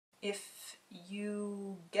If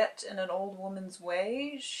you get in an old woman's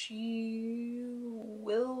way, she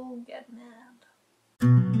will get mad.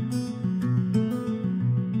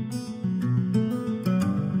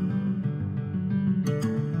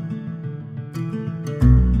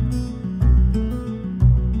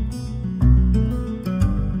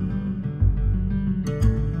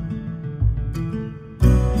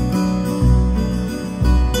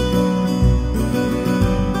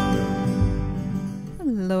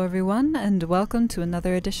 Hello everyone, and welcome to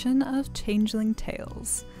another edition of Changeling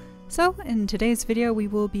Tales. So, in today's video we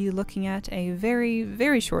will be looking at a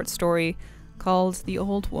very short story called The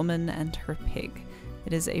Old Woman and Her Pig.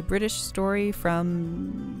 It is a British story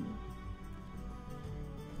from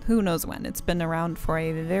who knows when. It's been around for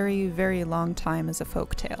a very long time as a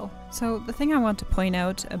folk tale. So the thing I want to point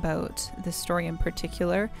out about this story in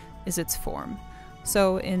particular is its form.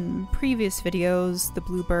 So in previous videos, The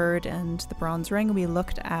Bluebird and The Bronze Ring, we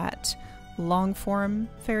looked at long-form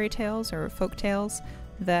fairy tales or folk tales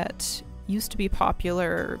that used to be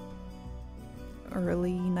popular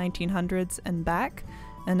early 1900s and back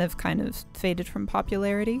and have kind of faded from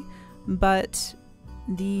popularity. But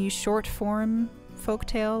the short-form folk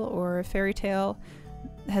tale or fairy tale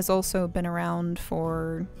has also been around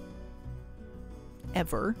for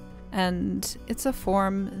ever. And it's a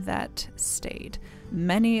form that stayed.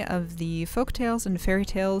 Many of the folktales and fairy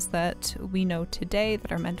tales that we know today that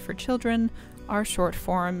are meant for children are short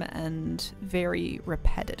form and very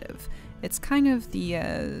repetitive. It's kind of the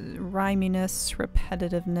rhyminess,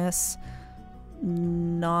 repetitiveness,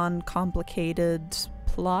 non-complicated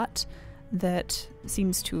plot that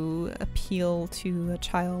seems to appeal to a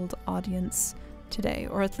child audience today,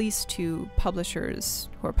 or at least to publishers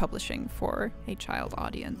who are publishing for a child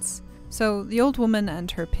audience. So The Old Woman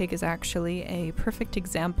and Her Pig is actually a perfect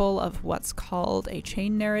example of what's called a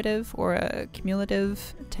chain narrative or a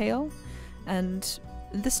cumulative tale. And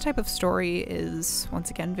this type of story is, once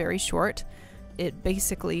again, very short. It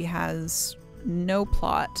basically has no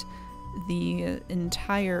plot. The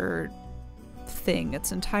entire thing,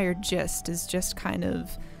 its entire gist, is just kind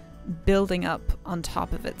of building up on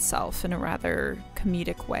top of itself in a rather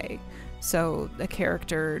comedic way. So a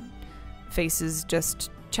character faces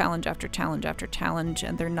just challenge after challenge after challenge,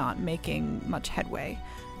 and they're not making much headway.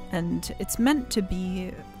 And it's meant to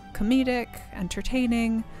be comedic,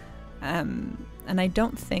 entertaining, and I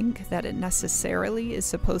don't think that it necessarily is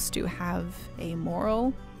supposed to have a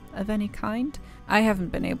moral of any kind. I haven't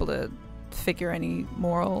been able to figure any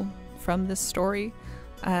moral from this story.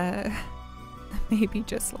 Maybe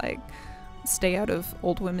just like stay out of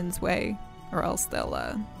old women's way, or else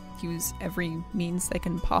they'll use every means they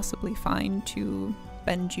can possibly find to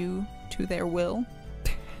bend you to their will.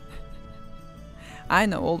 I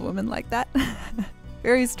know old women like that.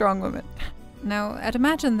 Very strong women. Now, I'd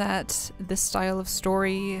imagine that this style of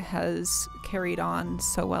story has carried on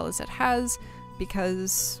so well as it has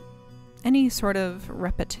because any sort of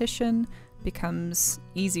repetition becomes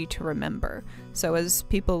easy to remember. So as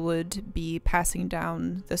people would be passing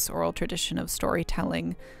down this oral tradition of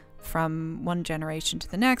storytelling from one generation to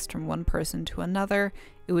the next, from one person to another,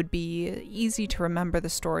 it would be easy to remember the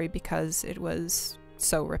story because it was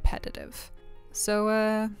so repetitive. So,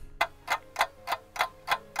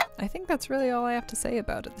 I think that's really all I have to say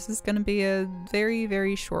about it. This is going to be a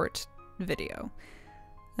very short video.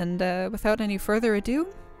 And without any further ado,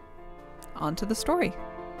 on to the story.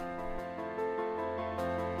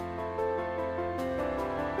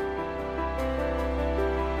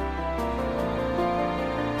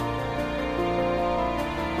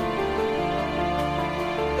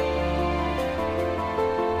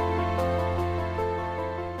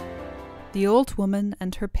 The Old Woman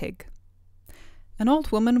and Her Pig. An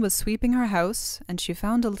old woman was sweeping her house, and she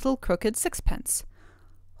found a little crooked sixpence.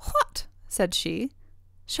 "What," said she,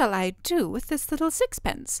 "shall I do with this little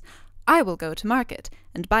sixpence? I will go to market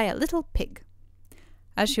and buy a little pig."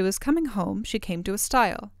 As she was coming home, she came to a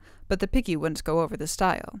stile, but the piggy wouldn't go over the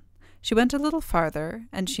stile. She went a little farther,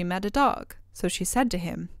 and she met a dog, so she said to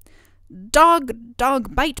him, "Dog,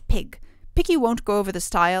 dog, bite pig. Piggy won't go over the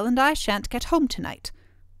stile, and I shan't get home tonight."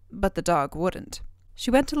 But the dog wouldn't.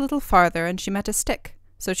 She went a little farther, and she met a stick,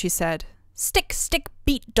 so she said, "Stick, stick,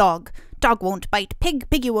 beat dog. Dog won't bite pig,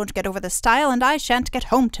 piggy won't get over the stile, and I shan't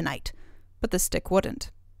get home tonight." But the stick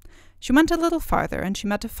wouldn't. She went a little farther, and she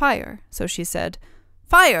met a fire, so she said,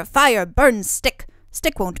 "Fire, fire, burn stick.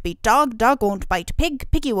 Stick won't beat dog, dog won't bite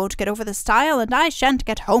pig, piggy won't get over the stile, and I shan't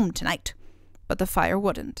get home tonight." But the fire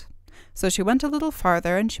wouldn't. So she went a little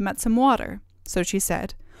farther, and she met some water, so she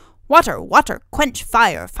said, Water, water, quench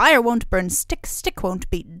fire. Fire won't burn stick, stick won't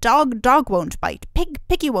beat dog, dog won't bite pig,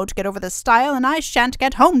 piggy won't get over the stile, and I shan't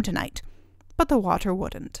get home tonight. But the water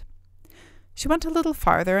wouldn't. She went a little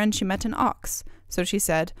farther and she met an ox. So she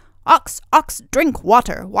said, Ox, ox, drink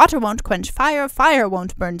water. Water won't quench fire. Fire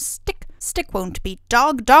won't burn stick, stick won't beat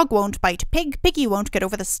dog, dog won't bite pig, piggy won't get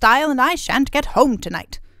over the stile, and I shan't get home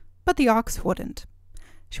tonight. But the ox wouldn't.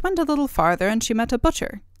 She went a little farther and she met a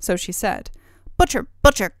butcher. So she said, Butcher,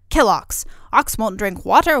 butcher, kill ox. Ox won't drink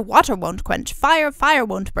water. Water won't quench fire. Fire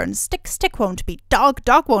won't burn stick. Stick won't beat dog.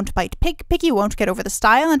 Dog won't bite pig. Piggy won't get over the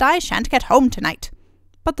stile, and I shan't get home tonight.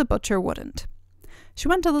 But the butcher wouldn't. She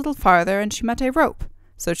went a little farther and she met a rope.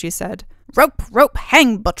 So she said, Rope, rope,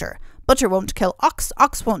 hang butcher. Butcher won't kill ox.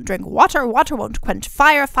 Ox won't drink water. Water won't quench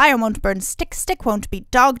fire. Fire won't burn stick. Stick won't beat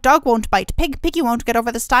dog. Dog won't bite pig. Piggy won't get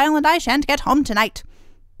over the stile, and I shan't get home tonight.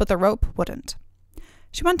 But the rope wouldn't.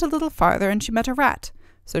 She went a little farther and she met a rat.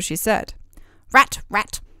 So she said, Rat,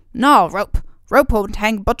 rat, gnaw rope. Rope won't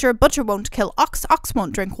hang butcher. Butcher won't kill ox. Ox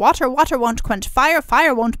won't drink water. Water won't quench fire.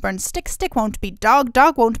 Fire won't burn stick. Stick won't beat dog.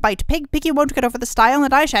 Dog won't bite pig. Piggy won't get over the stile,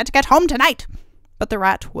 and I shan't get home tonight. But the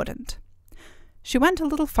rat wouldn't. She went a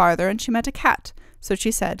little farther and she met a cat. So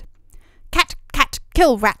she said, Cat, cat,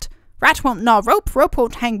 kill rat. Rat won't gnaw rope. Rope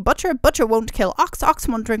won't hang butcher. Butcher won't kill ox. Ox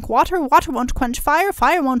won't drink water. Water won't quench fire.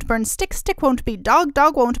 Fire won't burn stick. Stick won't beat dog.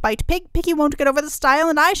 Dog won't bite pig. Piggy won't get over the stile,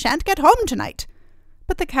 and I shan't get home tonight.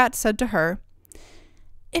 But the cat said to her,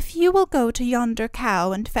 If you will go to yonder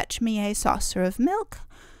cow and fetch me a saucer of milk,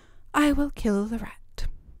 I will kill the rat.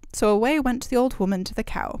 So away went the old woman to the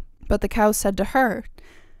cow. But the cow said to her,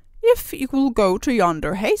 If you will go to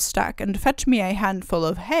yonder haystack and fetch me a handful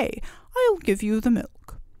of hay, I'll give you the milk.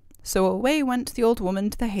 So away went the old woman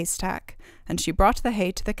to the haystack, and she brought the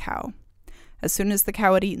hay to the cow. As soon as the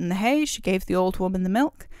cow had eaten the hay, she gave the old woman the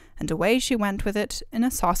milk, and away she went with it in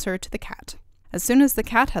a saucer to the cat. As soon as the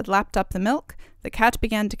cat had lapped up the milk, the cat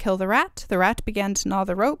began to kill the rat began to gnaw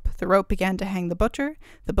the rope began to hang the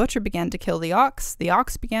butcher began to kill the ox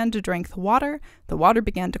began to drink the water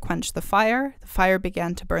began to quench the fire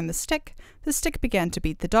began to burn the stick began to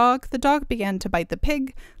beat the dog began to bite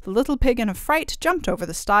the little pig in a fright jumped over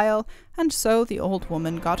the stile, and so the old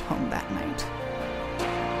woman got home that night.